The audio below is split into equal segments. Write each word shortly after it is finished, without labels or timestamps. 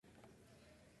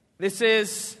This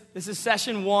is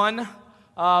session 1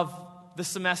 of the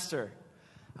semester.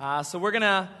 So we're going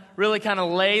to really kind of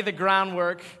lay the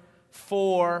groundwork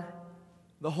for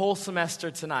the whole semester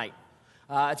tonight.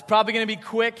 It's probably going to be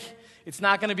quick. It's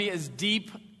not going to be as deep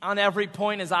on every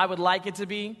point as I would like it to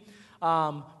be.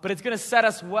 But it's going to set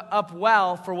us up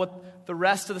well for what the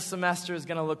rest of the semester is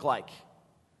going to look like.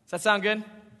 Does that sound good?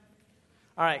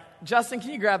 All right. Justin,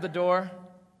 can you grab the door?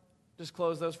 Just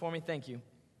close those for me. Thank you.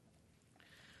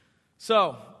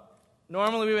 So,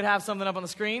 normally we would have something up on the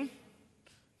screen,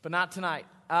 but not tonight.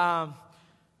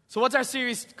 So what's our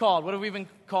series called? What have we been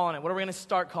calling it? What are we going to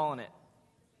start calling it?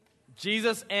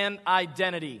 Jesus and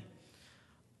Identity.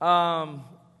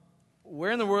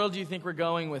 Where in the world do you think we're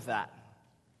going with that?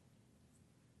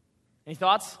 Any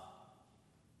thoughts?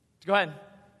 Go ahead.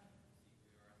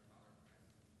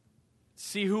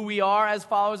 See who we are as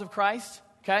followers of Christ.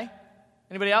 Okay.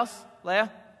 Anybody else?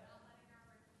 Leah?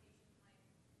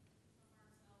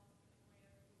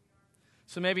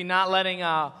 So maybe not letting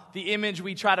the image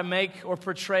we try to make or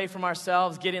portray from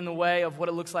ourselves get in the way of what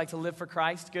it looks like to live for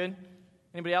Christ. Good.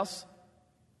 Anybody else?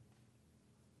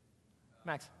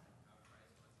 Max?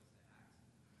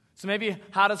 So maybe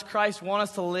how does Christ want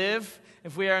us to live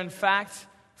if we are in fact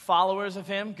followers of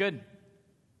Him? Good.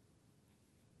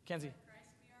 Kenzie?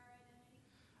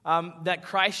 That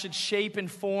Christ should shape and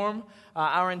form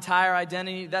our entire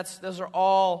identity. Those are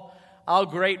all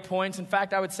great points. In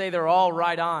fact, I would say they're all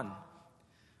right on.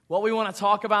 What we want to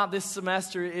talk about this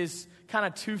semester is kind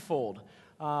of twofold.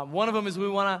 One of them is we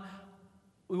want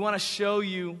to show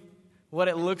you what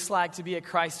it looks like to be a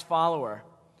Christ follower.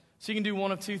 So you can do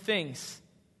one of two things.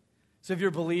 So if you're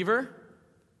a believer,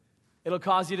 it'll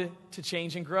cause you to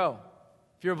change and grow.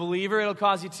 If you're a believer, it'll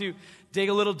cause you to dig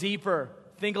a little deeper,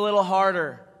 think a little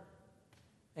harder,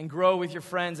 and grow with your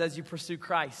friends as you pursue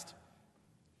Christ.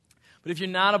 But if you're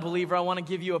not a believer, I want to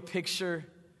give you a picture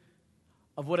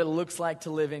of what it looks like to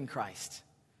live in Christ.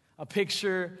 A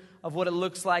picture of what it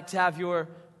looks like to have your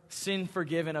sin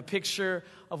forgiven. A picture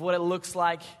of what it looks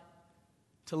like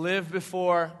to live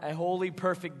before a holy,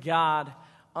 perfect God,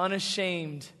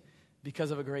 unashamed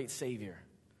because of a great Savior.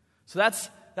 So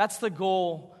that's the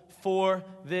goal for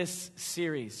this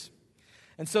series.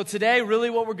 And so today, really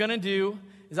what we're going to do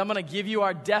is I'm going to give you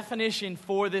our definition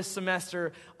for this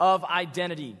semester of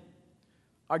identity.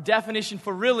 Our definition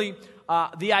for really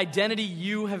the identity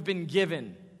you have been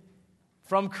given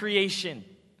from creation.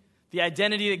 The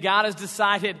identity that God has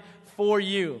decided for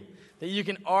you. That you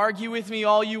can argue with me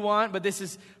all you want, but this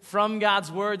is from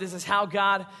God's Word. This is how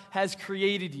God has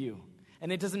created you.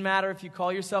 And it doesn't matter if you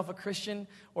call yourself a Christian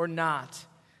or not.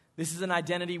 This is an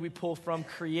identity we pull from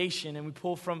creation and we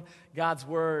pull from God's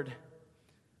Word.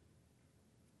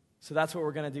 So that's what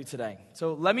we're going to do today.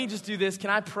 So let me just do this. Can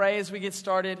I pray as we get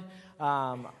started? We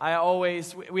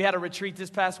had a retreat this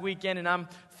past weekend, and I'm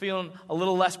feeling a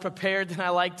little less prepared than I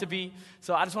like to be.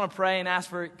 So I just want to pray and ask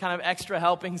for kind of extra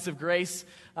helpings of grace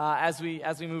as we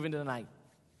move into the night.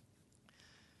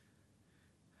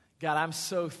 God, I'm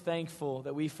so thankful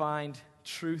that we find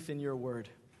truth in your word.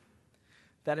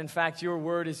 That in fact your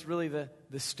word is really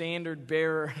the standard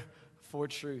bearer for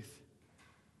truth.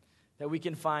 That we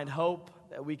can find hope,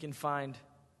 that we can find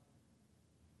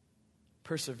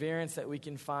perseverance, that we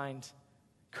can find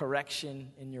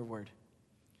correction in your word.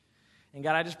 And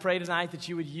God, I just pray tonight that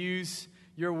you would use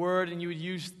your word and you would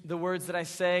use the words that I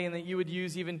say and that you would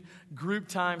use even group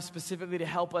time specifically to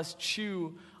help us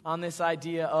chew on this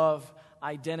idea of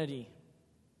identity,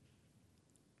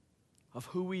 of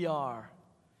who we are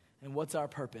and what's our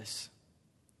purpose.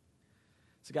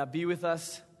 So God, be with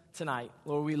us tonight.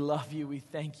 Lord, we love you. We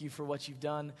thank you for what you've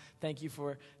done. Thank you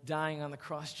for dying on the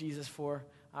cross, Jesus, for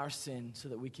our sin so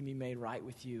that we can be made right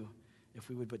with you if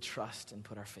we would but trust and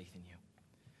put our faith in you.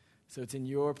 So it's in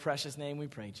your precious name we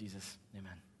pray, Jesus.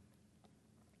 Amen.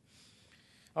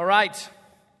 All right.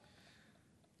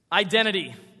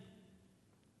 Identity.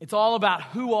 It's all about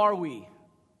who are we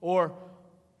or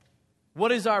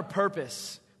what is our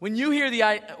purpose. When you hear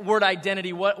the word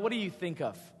identity, what do you think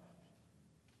of?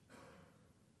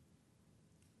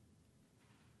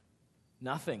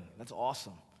 Nothing. That's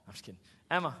awesome. I'm just kidding.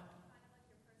 Emma.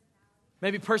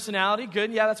 Maybe personality.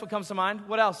 Good. Yeah, that's what comes to mind.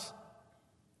 What else?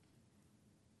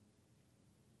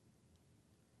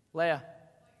 Leah.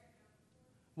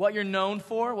 What you're known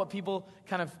for. What people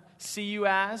kind of see you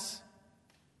as.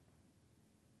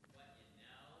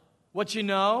 What you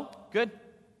know. Good.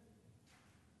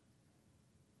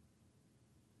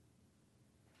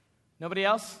 Nobody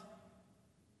else?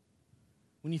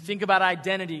 When you think about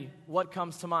identity, what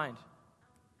comes to mind?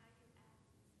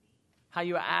 How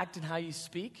you act and how you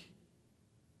speak?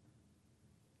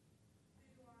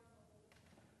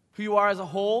 who you are as a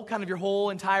whole, kind of your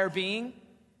whole entire being.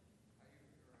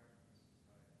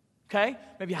 Okay?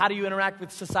 Maybe how do you interact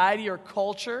with society or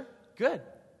culture? Good.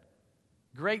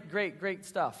 Great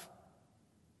stuff.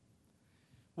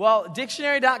 Well,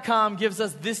 dictionary.com gives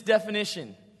us this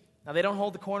definition. Now, they don't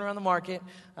hold the corner on the market,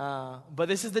 but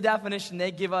this is the definition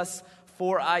they give us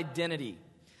for identity.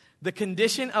 The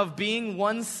condition of being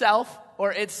oneself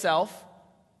or itself.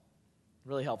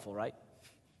 Really helpful, right?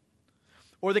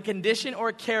 Or the condition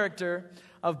or character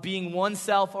of being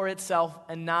oneself or itself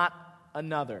and not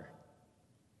another.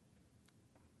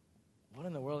 What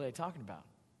in the world are they talking about?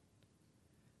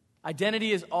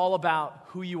 Identity is all about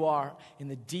who you are in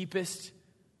the deepest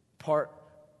part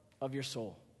of your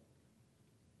soul.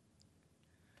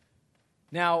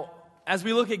 Now, as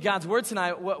we look at God's Word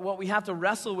tonight, what we have to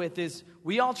wrestle with is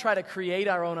we all try to create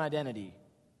our own identity.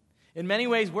 In many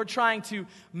ways, we're trying to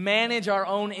manage our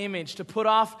own image, to put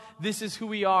off this is who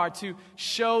we are, to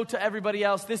show to everybody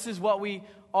else this is what we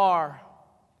are.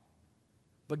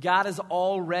 But God has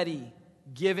already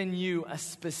given you a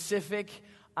specific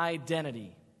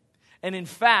identity. And in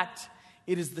fact,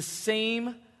 it is the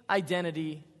same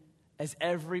identity as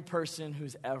every person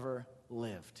who's ever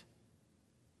lived.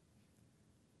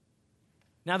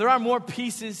 Now, there are more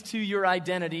pieces to your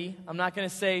identity. I'm not going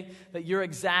to say that you're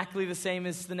exactly the same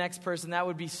as the next person. That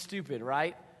would be stupid,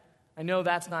 right? I know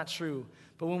that's not true.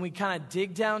 But when we kind of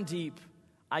dig down deep,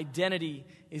 identity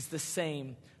is the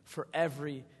same for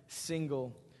every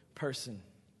single person.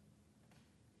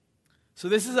 So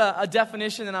this is a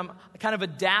definition that I'm kind of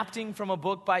adapting from a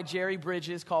book by Jerry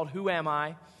Bridges called Who Am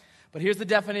I? But here's the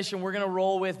definition we're going to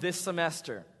roll with this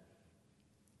semester.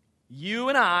 You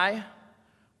and I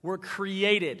were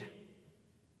created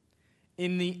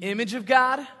in the image of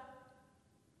God,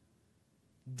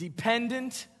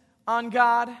 dependent on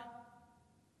God,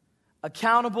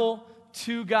 accountable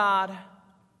to God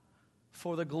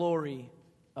for the glory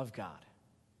of God.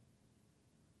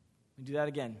 Let me do that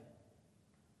again.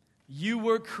 You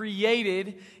were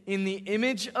created in the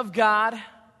image of God,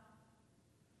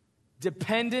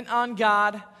 dependent on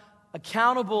God,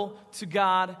 accountable to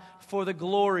God for the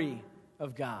glory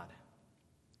of God.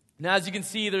 Now, as you can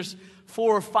see, there's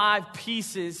 4 or 5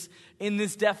 pieces in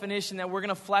this definition that we're going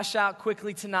to flesh out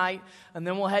quickly tonight, and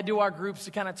then we'll head to our groups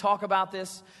to kind of talk about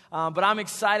this. But I'm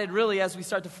excited, really, as we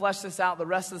start to flesh this out the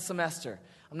rest of the semester.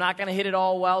 I'm not going to hit it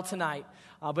all well tonight,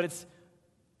 but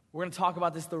we're going to talk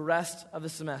about this the rest of the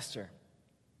semester.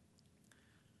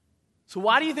 So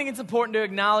why do you think it's important to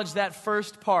acknowledge that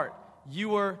first part? You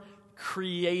were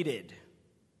created.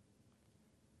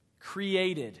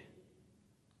 Created.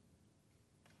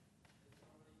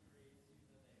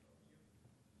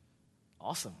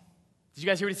 Awesome. Did you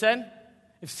guys hear what he said?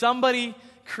 If somebody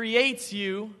creates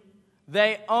you,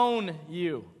 they own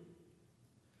you.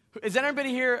 Is anybody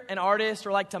here an artist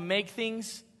or like to make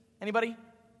things? Anybody?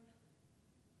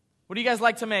 What do you guys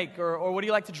like to make? Or what do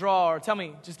you like to draw? Or tell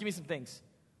me, just give me some things.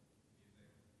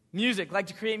 Music. Like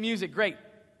to create music. Great.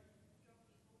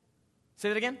 Say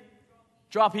that again.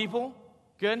 Draw people.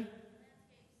 Good.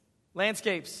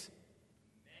 Landscapes.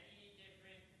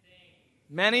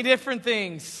 Many different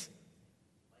things.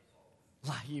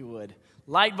 You would.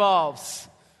 Light bulbs.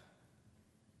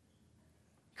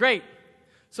 Great.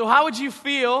 So how would you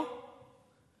feel?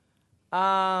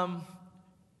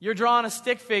 You're drawing a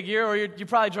stick figure, or you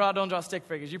probably don't draw stick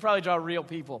figures. You probably draw real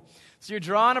people. So you're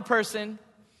drawing a person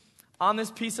on this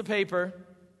piece of paper,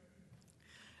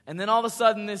 and then all of a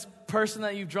sudden this person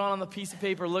that you've drawn on the piece of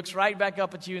paper looks right back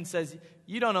up at you and says,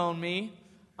 "You don't own me.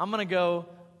 I'm going to go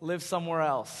live somewhere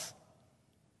else."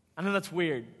 I know that's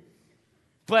weird,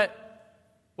 but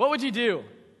what would you do?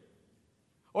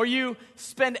 Or you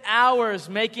spend hours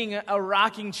making a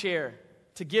rocking chair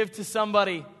to give to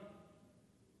somebody,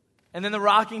 and then the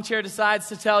rocking chair decides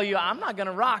to tell you, "I'm not going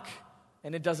to rock,"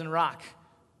 and it doesn't rock.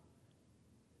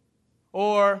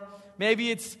 Or maybe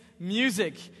it's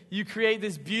music. You create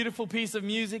this beautiful piece of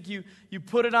music. You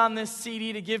put it on this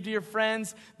CD to give to your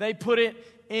friends. They put it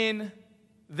in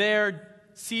their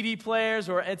CD players,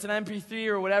 or it's an MP3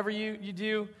 or whatever you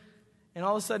do. And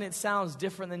all of a sudden it sounds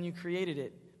different than you created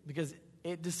it because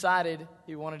it decided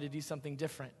it wanted to do something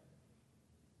different.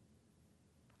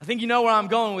 I think you know where I'm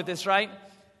going with this, right?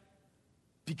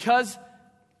 Because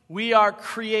we are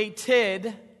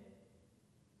created,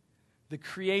 the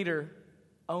Creator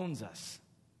owns us.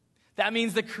 That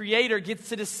means the Creator gets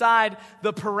to decide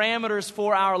the parameters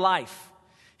for our life.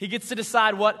 He gets to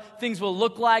decide what things will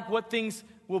look like, what things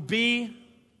will be.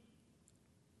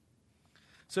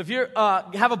 So if you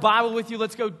have a Bible with you,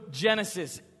 let's go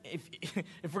Genesis.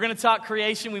 If we're going to talk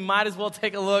creation, we might as well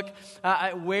take a look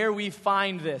at where we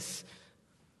find this.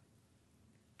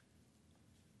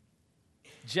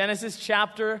 Genesis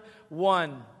chapter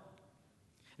 1.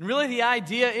 And really the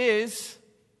idea is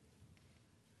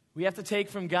we have to take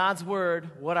from God's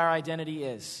word what our identity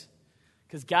is.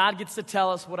 Because God gets to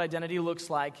tell us what identity looks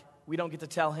like. We don't get to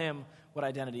tell him what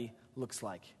identity looks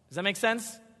like. Does that make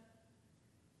sense?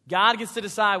 God gets to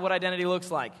decide what identity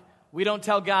looks like. We don't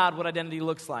tell God what identity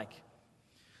looks like.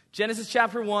 Genesis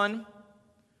chapter 1,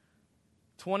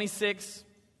 26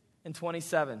 and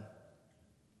 27.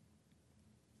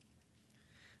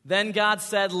 Then God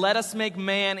said, "Let us make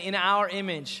man in our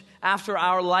image, after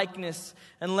our likeness,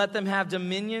 and let them have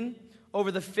dominion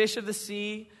over the fish of the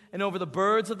sea, and over the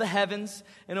birds of the heavens,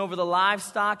 and over the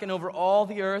livestock, and over all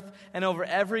the earth, and over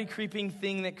every creeping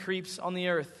thing that creeps on the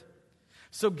earth."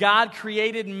 So God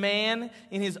created man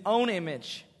in his own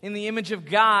image. In the image of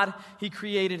God, he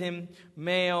created him,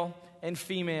 male and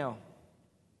female.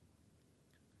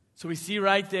 So we see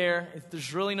right there, if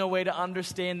there's really no way to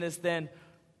understand this, then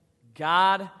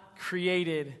God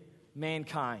created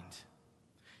mankind.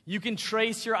 You can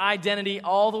trace your identity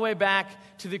all the way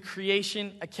back to the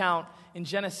creation account in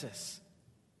Genesis.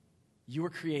 You were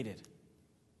created.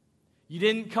 You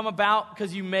didn't come about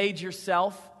because you made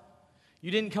yourself. You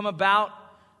didn't come about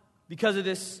because of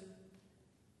these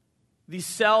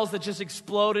cells that just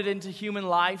exploded into human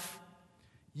life.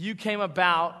 You came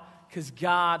about because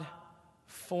God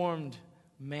formed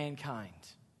mankind.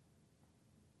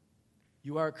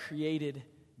 You are a created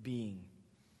being.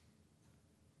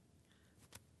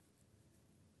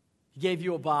 He gave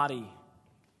you a body.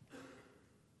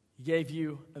 He gave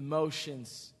you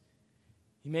emotions.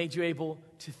 He made you able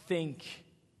to think.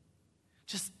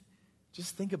 Just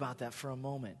think about that for a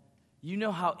moment. You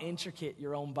know how intricate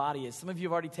your own body is. Some of you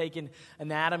have already taken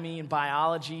anatomy and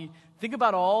biology. Think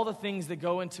about all the things that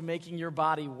go into making your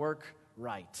body work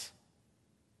right.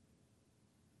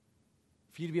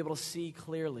 For you to be able to see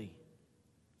clearly.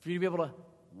 For you to be able to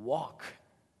walk.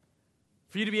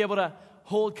 For you to be able to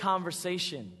hold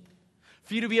conversation.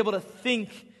 For you to be able to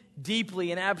think deeply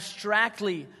and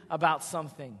abstractly about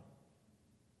something.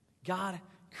 God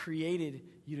created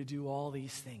you to do all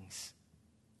these things.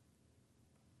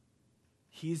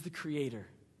 He's the creator.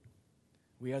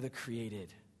 We are the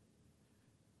created.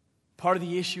 Part of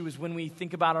the issue is when we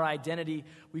think about our identity,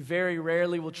 we very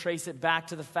rarely will trace it back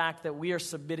to the fact that we are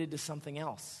submitted to something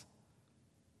else.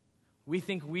 We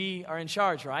think we are in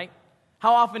charge, right?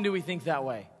 How often do we think that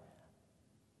way?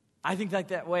 I think like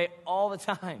that way all the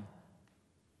time.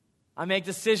 I make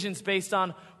decisions based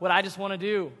on what I just want to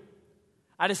do.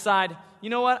 I decide,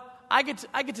 you know what? I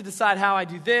get to decide how I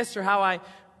do this, or how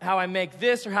I make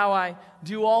this, or how I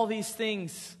do all these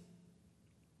things.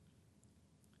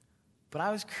 But I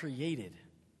was created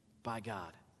by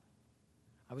God.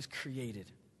 I was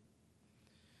created.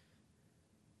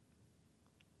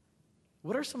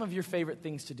 What are some of your favorite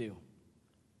things to do?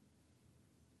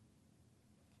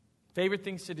 Favorite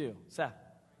things to do? Seth?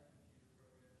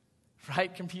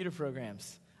 Write computer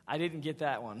programs. I didn't get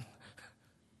that one.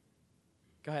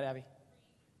 Go ahead, Abby.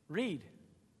 Read.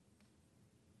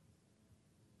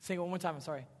 Sing it one more time, I'm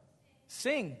sorry.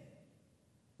 Sing.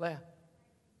 Leah.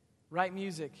 Write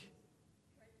music.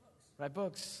 Write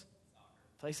books.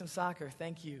 Play some soccer,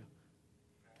 thank you.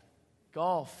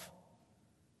 Golf.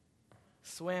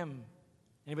 Swim.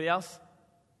 Anybody else?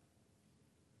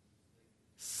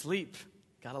 Sleep.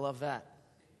 Gotta love that.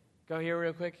 Go here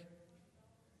real quick.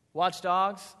 Watch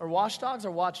dogs, or wash dogs,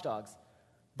 or watch dogs?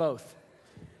 Both.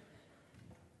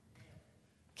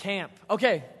 Camp.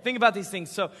 Okay, think about these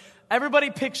things. So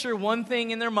everybody picture one thing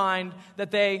in their mind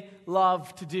that they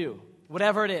love to do,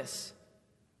 whatever it is.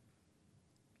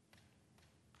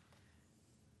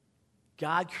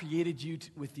 God created you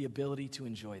with the ability to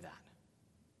enjoy that.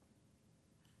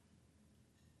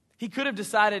 He could have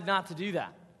decided not to do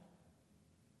that.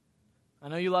 I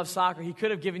know you love soccer. He could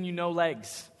have given you no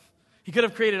legs. He could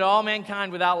have created all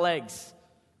mankind without legs.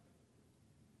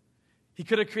 He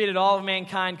could have created all of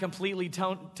mankind completely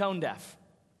tone deaf.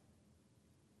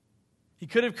 He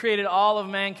could have created all of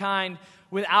mankind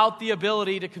without the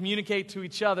ability to communicate to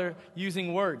each other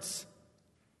using words.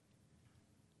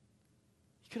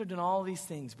 He could have done all these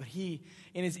things, but he,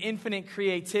 in his infinite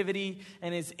creativity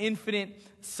and his infinite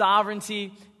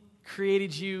sovereignty,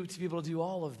 created you to be able to do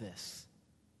all of this.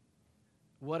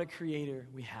 What a creator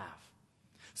we have.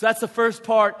 So that's the first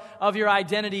part of your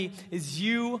identity, is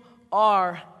you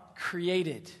are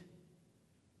created.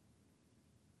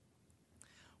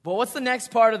 But what's the next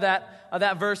part of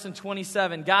that verse in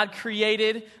 27? God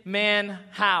created man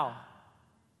how?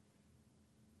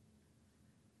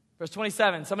 Verse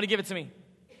 27. Somebody give it to me.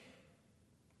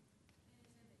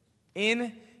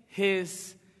 In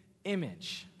his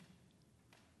image.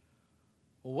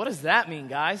 Well, what does that mean,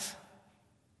 guys?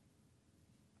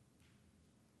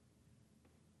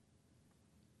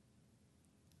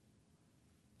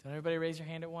 Don't everybody raise your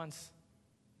hand at once?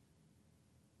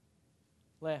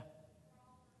 Leah.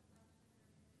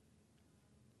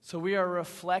 So we are a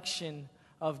reflection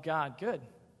of God. Good.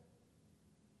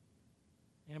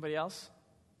 Anybody else?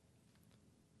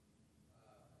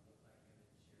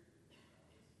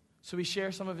 So we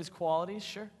share some of his qualities?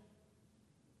 Sure.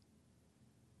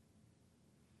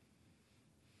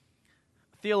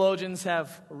 Theologians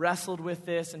have wrestled with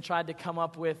this and tried to come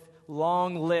up with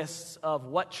long lists of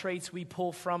what traits we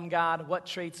pull from God, what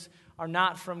traits are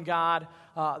not from God.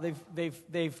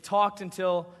 They've talked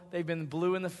until they've been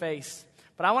blue in the face.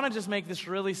 But I want to just make this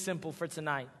really simple for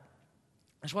tonight.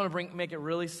 I just want to make it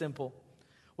really simple.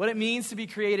 What it means to be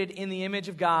created in the image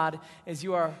of God is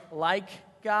you are like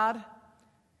God.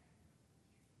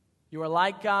 You are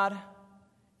like God,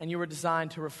 and you were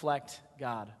designed to reflect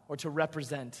God or to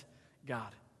represent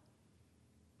God.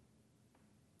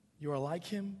 You are like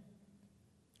him,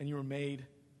 and you were made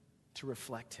to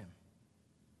reflect him.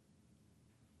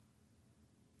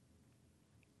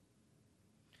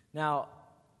 Now,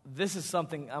 this is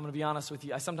something, I'm going to be honest with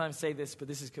you. I sometimes say this, but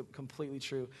this is completely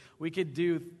true. We could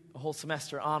do a whole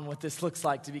semester on what this looks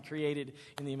like to be created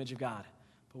in the image of God.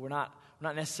 But we're not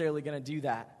necessarily going to do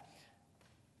that.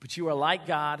 But you are like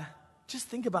God. Just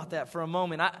think about that for a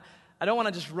moment. I don't want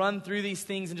to just run through these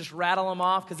things and just rattle them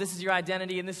off because this is your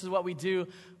identity and this is what we do.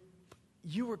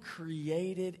 You were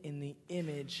created in the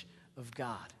image of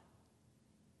God.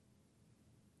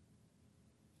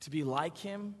 To be like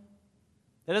him.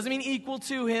 That doesn't mean equal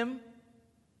to him.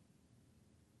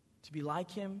 To be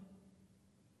like him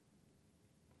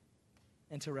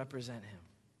and to represent him.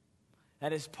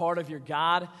 That is part of your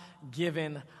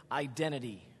God-given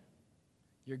identity.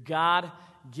 Your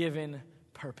God-given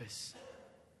purpose.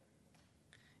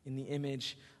 In the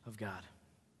image of God.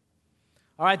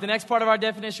 All right, the next part of our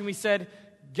definition, we said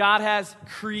God has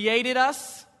created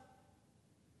us.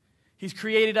 He's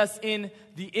created us in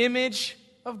the image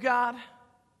of God.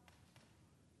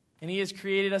 And he has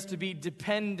created us to be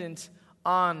dependent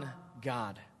on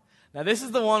God. Now, this is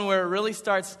the one where it really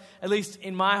starts, at least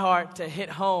in my heart, to hit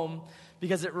home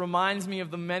because it reminds me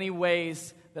of the many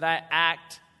ways that I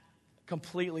act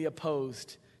completely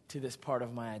opposed to this part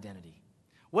of my identity.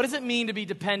 What does it mean to be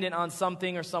dependent on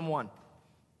something or someone?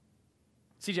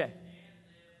 CJ?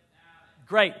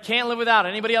 Great. Can't live without it.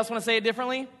 Anybody else want to say it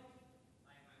differently?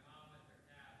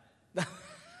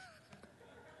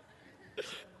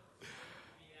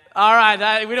 All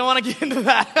right, we don't want to get into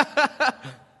that.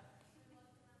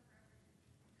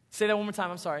 Say that one more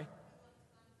time, I'm sorry.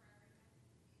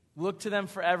 Look to them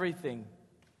for everything.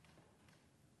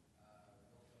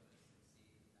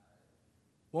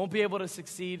 Won't be able to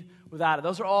succeed without it.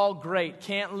 Those are all great.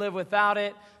 Can't live without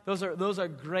it. Those are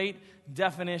great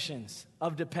definitions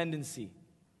of dependency.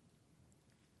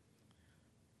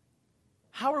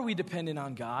 How are we dependent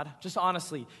on God? Just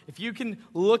honestly, if you can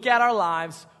look at our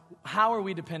lives, how are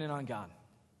we dependent on God?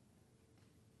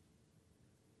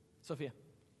 Sophia.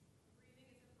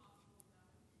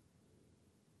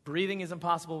 Breathing is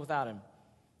impossible without him.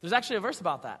 There's actually a verse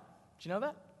about that. Did you know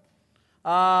that?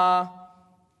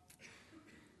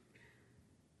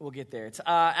 We'll get there. It's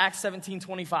Acts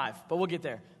 17:25, but we'll get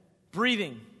there.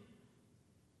 Breathing.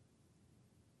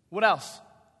 What else?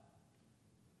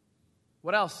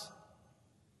 What else?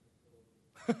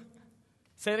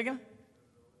 Say it again.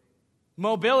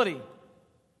 Mobility.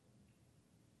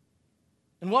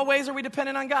 In what ways are we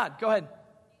dependent on God? Go ahead.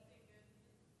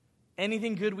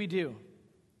 Anything good we do.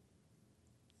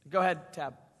 Go ahead,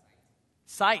 Tab.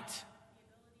 Sight.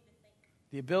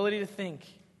 The ability to think.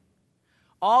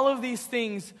 All of these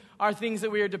things are things that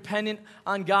we are dependent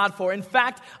on God for. In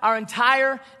fact, our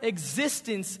entire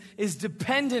existence is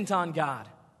dependent on God.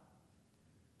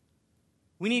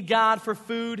 We need God for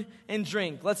food and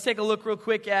drink. Let's take a look real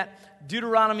quick at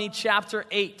Deuteronomy chapter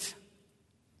 8.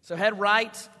 So head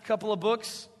right, a couple of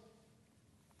books.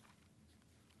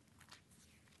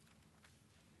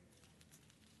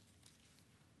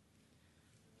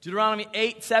 Deuteronomy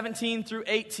 8:17 through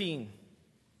 18.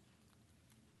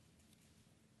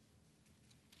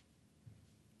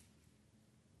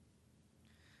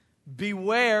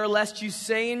 Beware lest you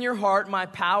say in your heart, my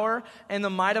power and the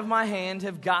might of my hand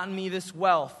have gotten me this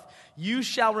wealth. You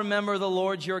shall remember the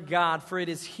Lord your God, for it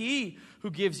is he who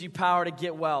gives you power to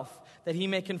get wealth, that he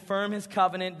may confirm his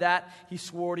covenant that he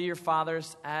swore to your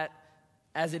fathers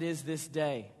as it is this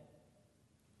day.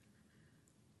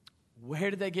 Where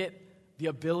did they get the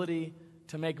ability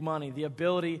to make money, the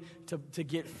ability to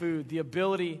get food, the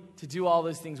ability to do all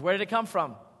those things? Where did it come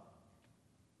from?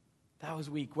 That was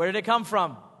weak. Where did it come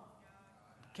from?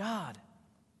 God.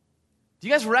 Do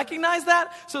you guys recognize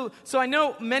that? So I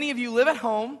know many of you live at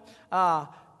home.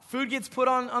 Food gets put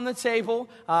on the table.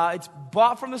 It's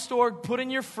bought from the store, put in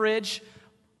your fridge.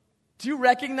 Do you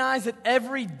recognize that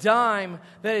every dime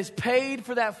that is paid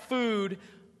for that food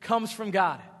comes from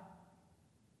God?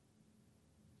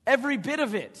 Every bit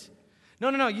of it.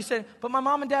 No. You said, but my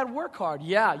mom and dad work hard.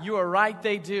 Yeah, you are right,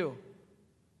 they do.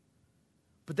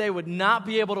 But they would not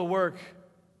be able to work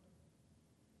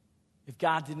if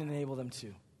God didn't enable them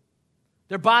to.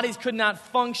 Their bodies could not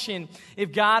function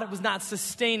if God was not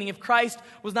sustaining, if Christ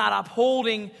was not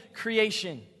upholding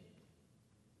creation.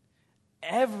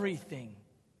 Everything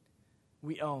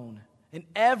we own and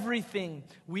everything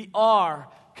we are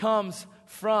comes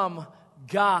from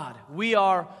God. We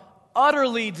are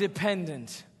utterly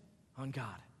dependent on God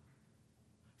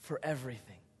for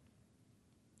everything.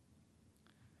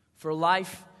 For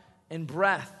life and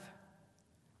breath.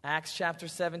 Acts chapter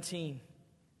 17.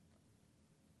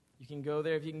 You can go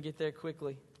there if you can get there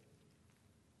quickly.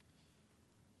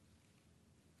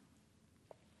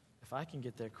 If I can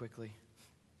get there quickly.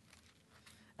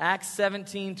 Acts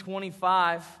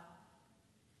 17:25.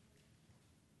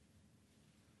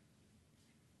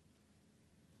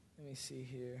 Let me see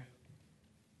here.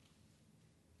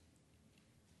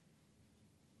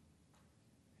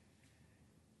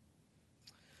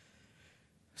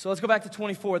 So let's go back to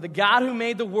 24. The God who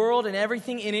made the world and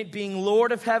everything in it, being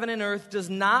Lord of heaven and earth, does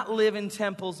not live in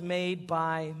temples made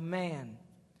by man.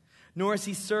 Nor is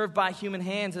he served by human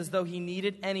hands as though he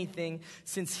needed anything,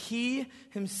 since he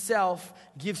himself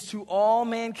gives to all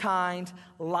mankind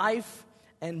life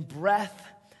and breath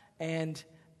and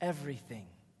everything.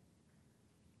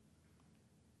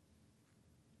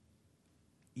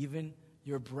 Even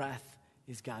your breath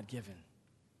is God-given.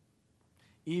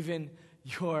 Even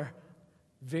your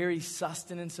very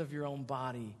sustenance of your own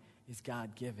body is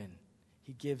God-given.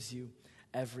 He gives you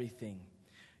everything.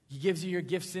 He gives you your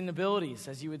gifts and abilities,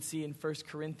 as you would see in 1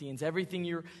 Corinthians. Everything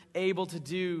you're able to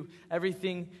do,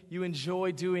 everything you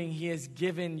enjoy doing, He has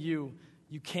given you.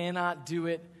 You cannot do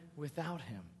it without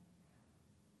Him.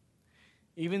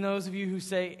 Even those of you who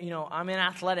say, I'm in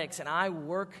athletics and I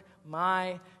work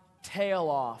my tail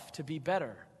off to be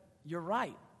better. You're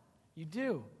right. You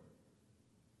do.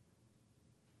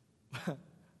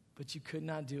 But you could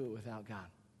not do it without God.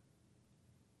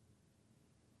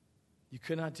 You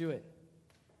could not do it.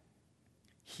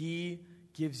 He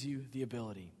gives you the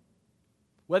ability.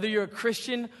 Whether you're a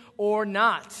Christian or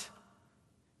not,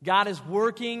 God is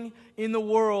working in the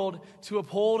world to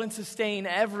uphold and sustain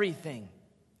everything.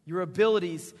 Your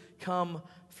abilities come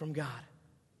from God.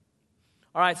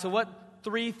 All right, so what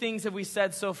 3 things have we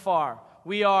said so far?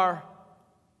 We are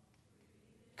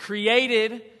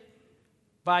created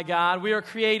by God. We are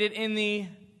created in the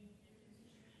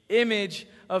image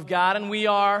of God, and we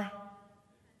are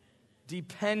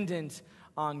dependent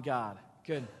on God.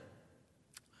 Good.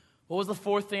 What was the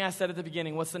 4th thing I said at the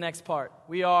beginning? What's the next part?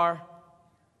 We are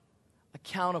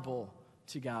accountable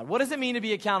to God. What does it mean to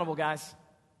be accountable, guys?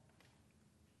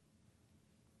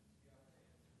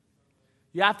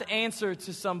 You have to answer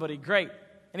to somebody. Great.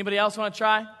 Anybody else want to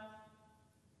try?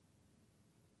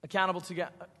 Accountable to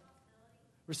God.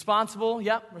 Responsible,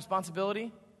 yep,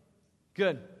 responsibility.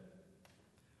 Good.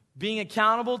 Being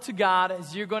accountable to God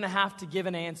is you're going to have to give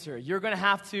an answer. You're going to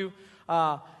have to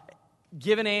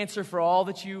give an answer for all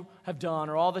that you have done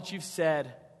or all that you've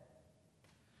said.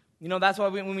 That's why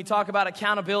when we talk about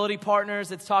accountability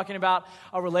partners, it's talking about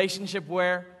a relationship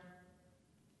where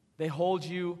they hold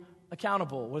you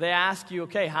accountable, where they ask you,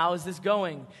 okay, how is this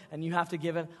going? And you have to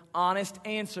give an honest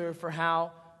answer for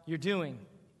how you're doing.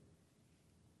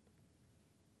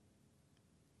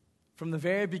 From the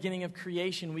very beginning of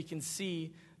creation, we can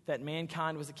see that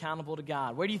mankind was accountable to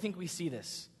God. Where do you think we see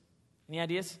this? Any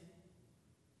ideas?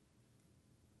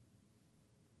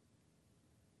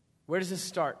 Where does this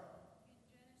start?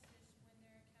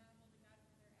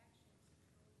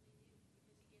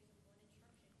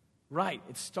 Right.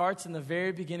 It starts in the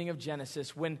very beginning of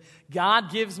Genesis when God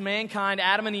gives mankind,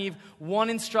 Adam and Eve, one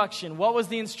instruction. What was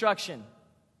the instruction?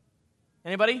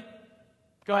 Anybody?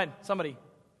 Go ahead, somebody.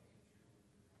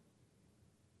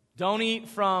 Don't eat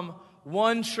from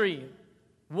one tree.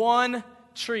 One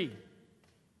tree.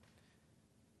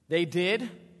 They did.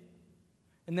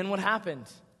 And then what happened?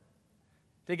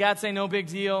 Did God say, no big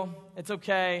deal, it's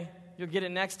okay, you'll get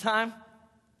it next time?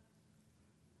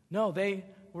 No, they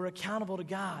were accountable to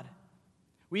God.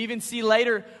 We even see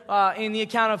later in the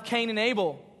account of Cain and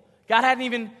Abel, God hadn't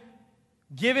even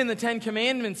given the 10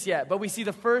 Commandments yet, but we see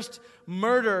the first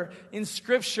murder in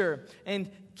Scripture, and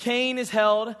Cain is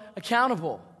held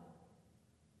accountable.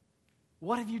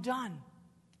 What have you done?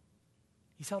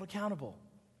 He's held accountable.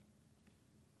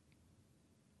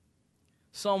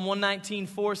 Psalm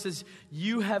 119:4 says,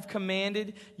 you have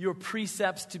commanded your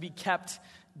precepts to be kept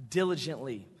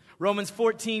diligently. Romans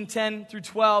 14:10 through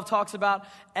 12 talks about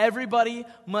everybody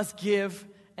must give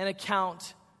an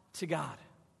account to God.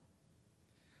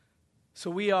 So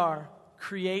we are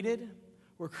created.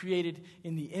 We're created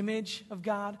in the image of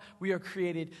God. We are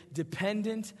created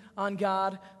dependent on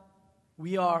God.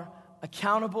 We are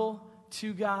accountable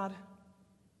to God.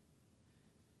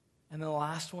 And then the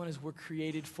last one is we're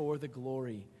created for the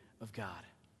glory of God.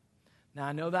 Now,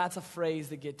 I know that's a phrase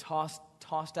that gets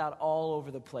tossed out all over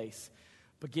the place.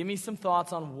 But give me some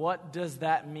thoughts on what does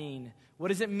that mean? What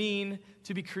does it mean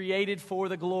to be created for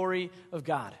the glory of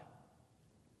God?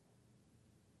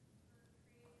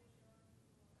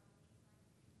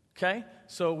 Okay,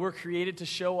 so we're created to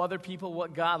show other people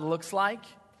what God looks like.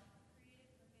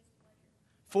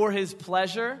 For His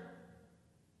pleasure.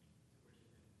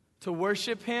 To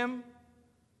worship Him.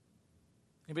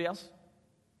 Anybody else?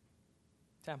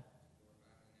 Tam.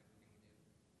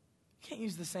 You can't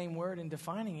use the same word in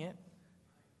defining it.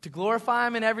 To glorify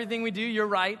Him in everything we do, you're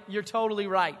right. You're totally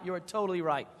right. You're totally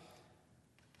right.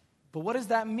 But what does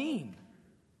that mean?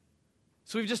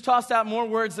 So we've just tossed out more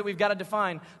words that we've got to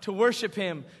define. To worship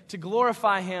Him, to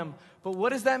glorify Him. But what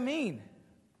does that mean?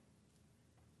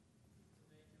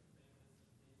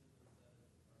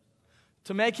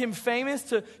 To make Him famous,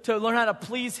 to learn how to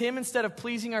please Him instead of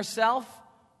pleasing ourselves.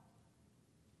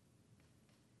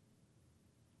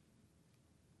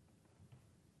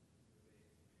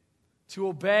 To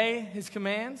obey His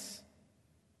commands.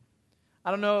 I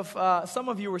don't know if some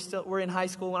of you were in high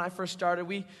school when I first started.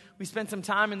 We spent some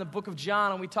time in the book of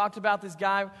John, and we talked about this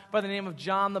guy by the name of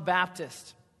John the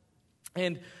Baptist.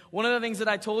 And one of the things that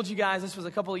I told you guys, this was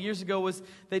a couple of years ago, was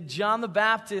that John the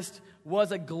Baptist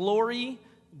was a glory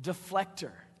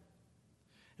deflector.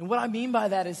 And what I mean by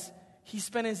that is he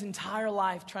spent his entire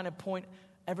life trying to point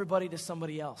everybody to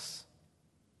somebody else.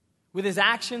 With his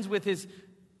actions, with his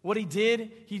what he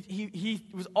did, he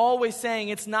was always saying,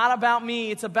 it's not about me,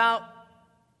 it's about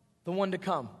the one to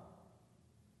come.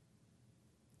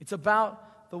 It's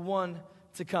about the one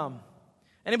to come.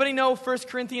 Anybody know 1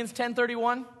 Corinthians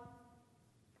 10:31?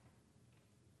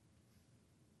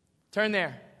 Turn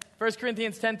there. 1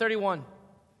 Corinthians 10:31.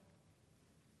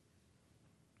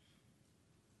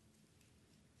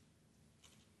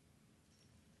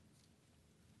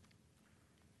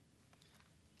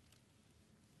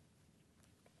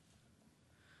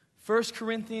 First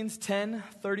Corinthians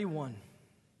 10:31.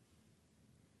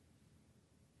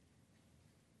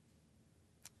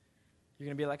 You're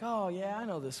going to be like, oh, yeah, I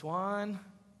know this one.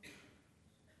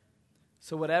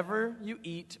 So whatever you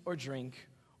eat or drink,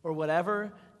 or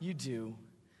whatever you do,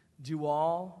 do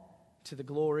all to the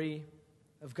glory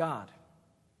of God.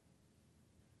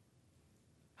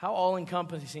 How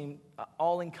all-encompassing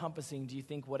do you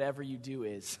think whatever you do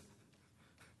is?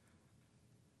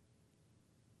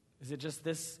 Is it just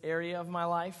this area of my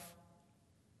life?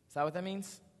 Is that what that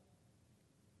means?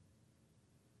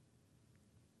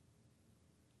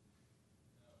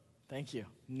 Thank you.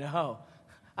 No.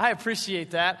 I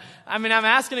appreciate that. I mean, I'm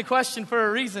asking a question for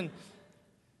a reason.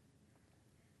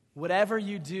 Whatever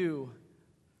you do,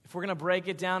 if we're going to break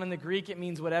it down in the Greek, it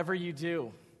means whatever you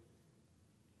do.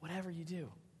 Whatever you do.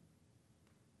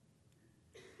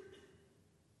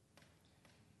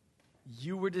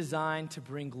 You were designed to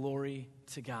bring glory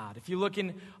to God. If you look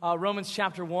in Romans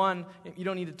chapter 1, you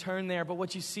don't need to turn there, but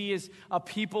what you see is a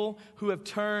people who have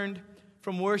turned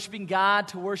from worshiping God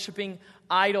to worshiping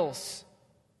idols.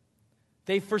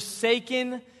 They've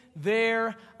forsaken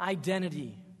their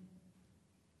identity.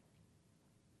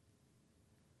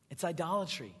 It's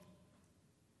idolatry.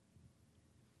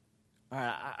 All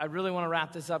right, I really want to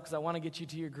wrap this up because I want to get you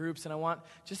to your groups, and I want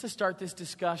just to start this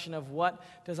discussion of what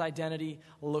does identity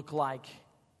look like.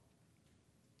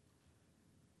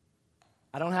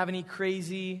 I don't have any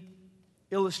crazy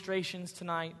illustrations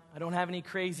tonight. I don't have any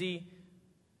crazy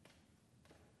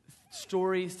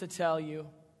stories to tell you.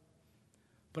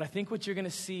 But I think what you're going to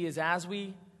see is as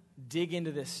we dig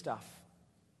into this stuff,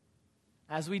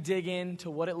 as we dig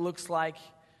into what it looks like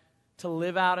to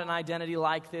live out an identity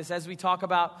like this, as we talk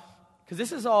about, because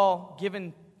this is all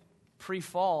given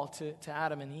pre-fall to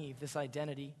Adam and Eve, this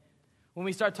identity. When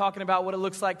we start talking about what it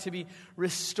looks like to be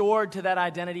restored to that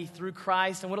identity through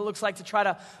Christ and what it looks like to try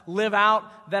to live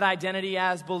out that identity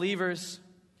as believers,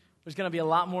 there's going to be a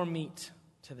lot more meat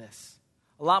to this.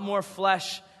 A lot more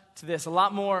flesh to this. A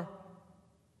lot more,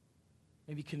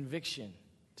 maybe, conviction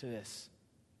to this.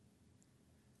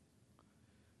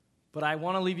 But I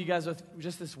want to leave you guys with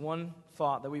just this one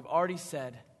thought that we've already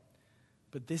said,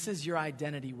 But this is your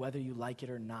identity whether you like it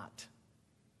or not.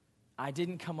 I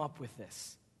didn't come up with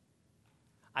this.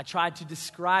 I tried to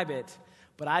describe it,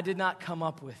 but I did not come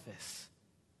up with this.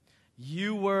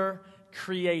 You were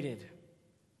created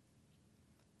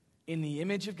in the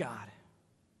image of God,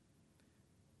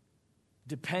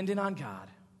 dependent on God,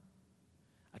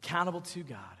 accountable to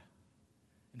God,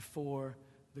 and for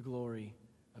the glory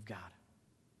of God.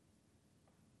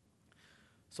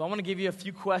 So I want to give you a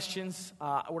few questions.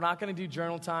 We're not going to do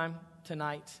journal time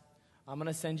tonight. I'm going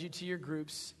to send you to your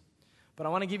groups. But I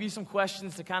want to give you some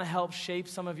questions to kind of help shape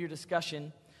some of your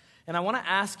discussion. And I want to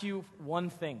ask you one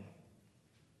thing.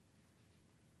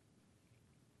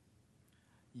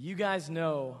 You guys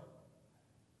know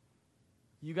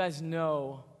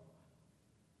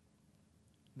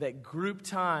that group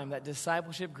time, that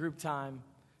discipleship group time,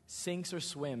 sinks or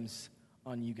swims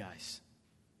on you guys.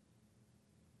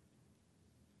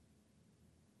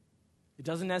 It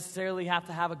doesn't necessarily have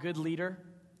to have a good leader,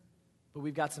 but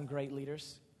we've got some great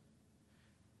leaders.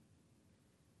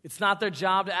 It's not their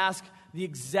job to ask the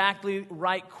exactly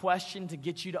right question to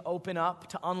get you to open up,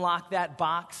 to unlock that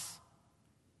box.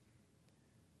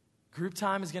 Group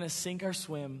time is going to sink or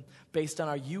swim based on,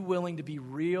 are you willing to be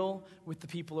real with the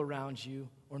people around you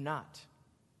or not?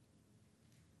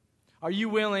 Are you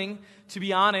willing to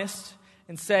be honest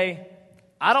and say,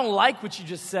 I don't like what you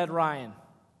just said, Ryan.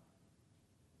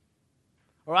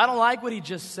 Or I don't like what he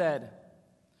just said.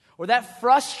 Or that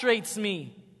frustrates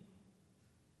me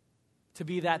to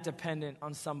be that dependent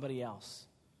on somebody else.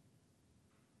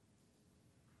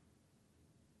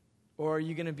 Or are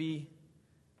you going to be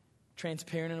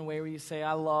transparent in a way where you say,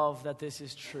 I love that this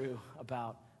is true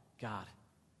about God,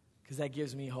 because that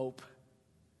gives me hope.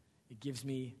 It gets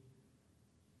me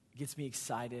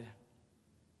excited.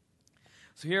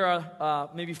 So here are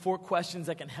maybe 4 questions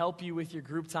that can help you with your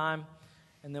group time,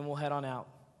 and then we'll head on out.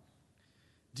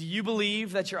 Do you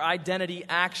believe that your identity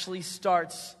actually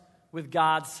starts with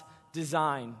God's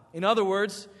design? In other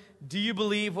words, do you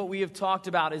believe what we have talked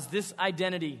about is this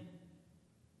identity?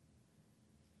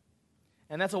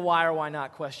 And that's a why or why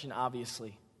not question,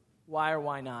 obviously. Why or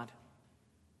why not?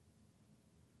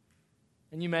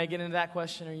 And you may get into that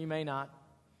question or you may not.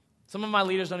 Some of my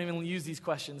leaders don't even use these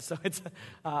questions, so it's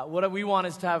what we want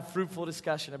is to have fruitful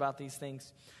discussion about these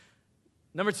things.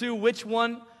 Number 2, which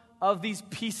one of these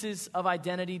pieces of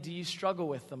identity do you struggle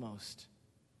with the most?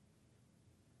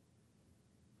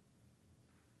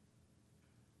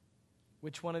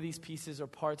 Which one of these pieces or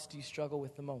parts do you struggle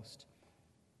with the most?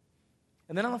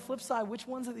 And then on the flip side, which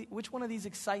one of these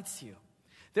excites you?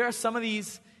 There are some of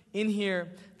these in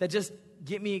here that just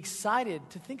get me excited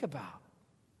to think about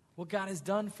what God has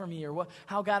done for me, or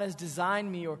how God has designed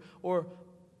me, or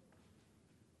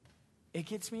it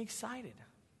gets me excited.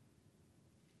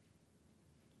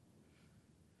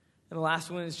 And the last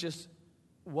one is just,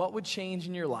 what would change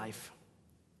in your life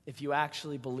if you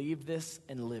actually believed this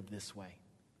and lived this way?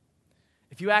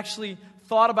 If you actually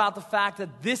thought about the fact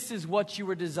that this is what you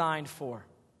were designed for.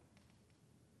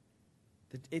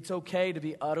 That it's okay to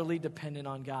be utterly dependent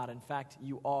on God. In fact,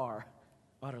 you are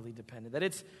utterly dependent.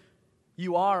 That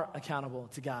you are accountable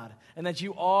to God. And that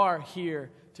you are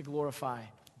here to glorify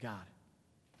God.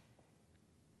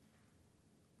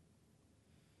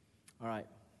 All right.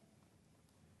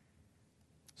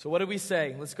 So what did we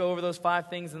say? Let's go over those 5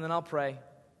 things and then I'll pray.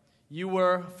 You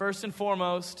were, first and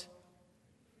foremost,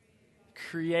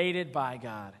 created by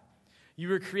God. You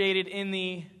were created in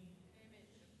the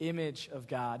image of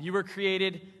God. You were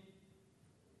created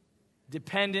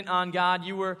dependent on God.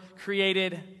 You were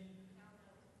created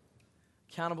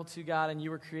accountable to God, and you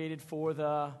were created for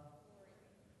the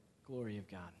glory of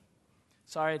God.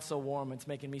 Sorry it's so warm. It's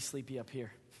making me sleepy up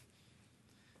here.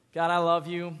 God, I love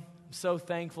you. I'm so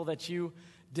thankful that you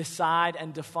decide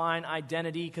and define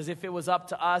identity, because if it was up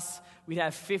to us, we'd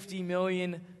have 50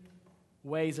 million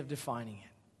ways of defining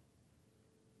it.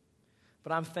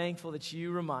 But I'm thankful that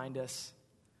you remind us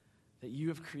that you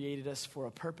have created us for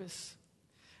a purpose,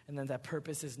 and that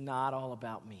purpose is not all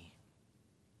about me.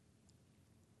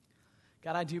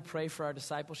 God, I do pray for our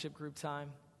discipleship group time.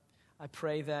 I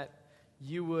pray that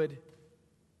you would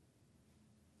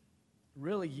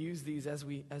really use these as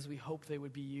we hope they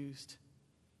would be used.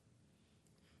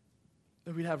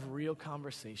 That we'd have real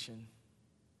conversation.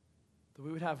 That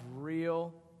we would have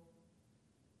real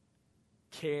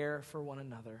care for one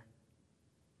another.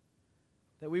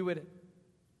 That we would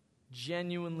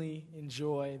genuinely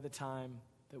enjoy the time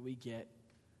that we get.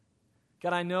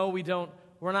 God, I know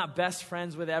we're not best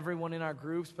friends with everyone in our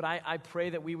groups, but I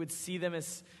pray that we would see them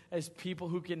as people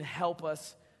who can help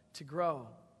us to grow.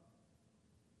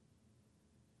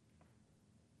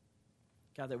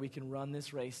 God, that we can run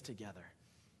this race together.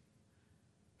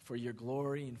 for your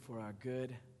glory and for our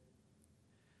good,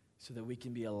 so that we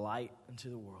can be a light unto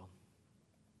the world.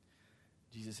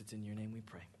 Jesus, it's in your name we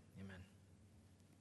pray. Amen.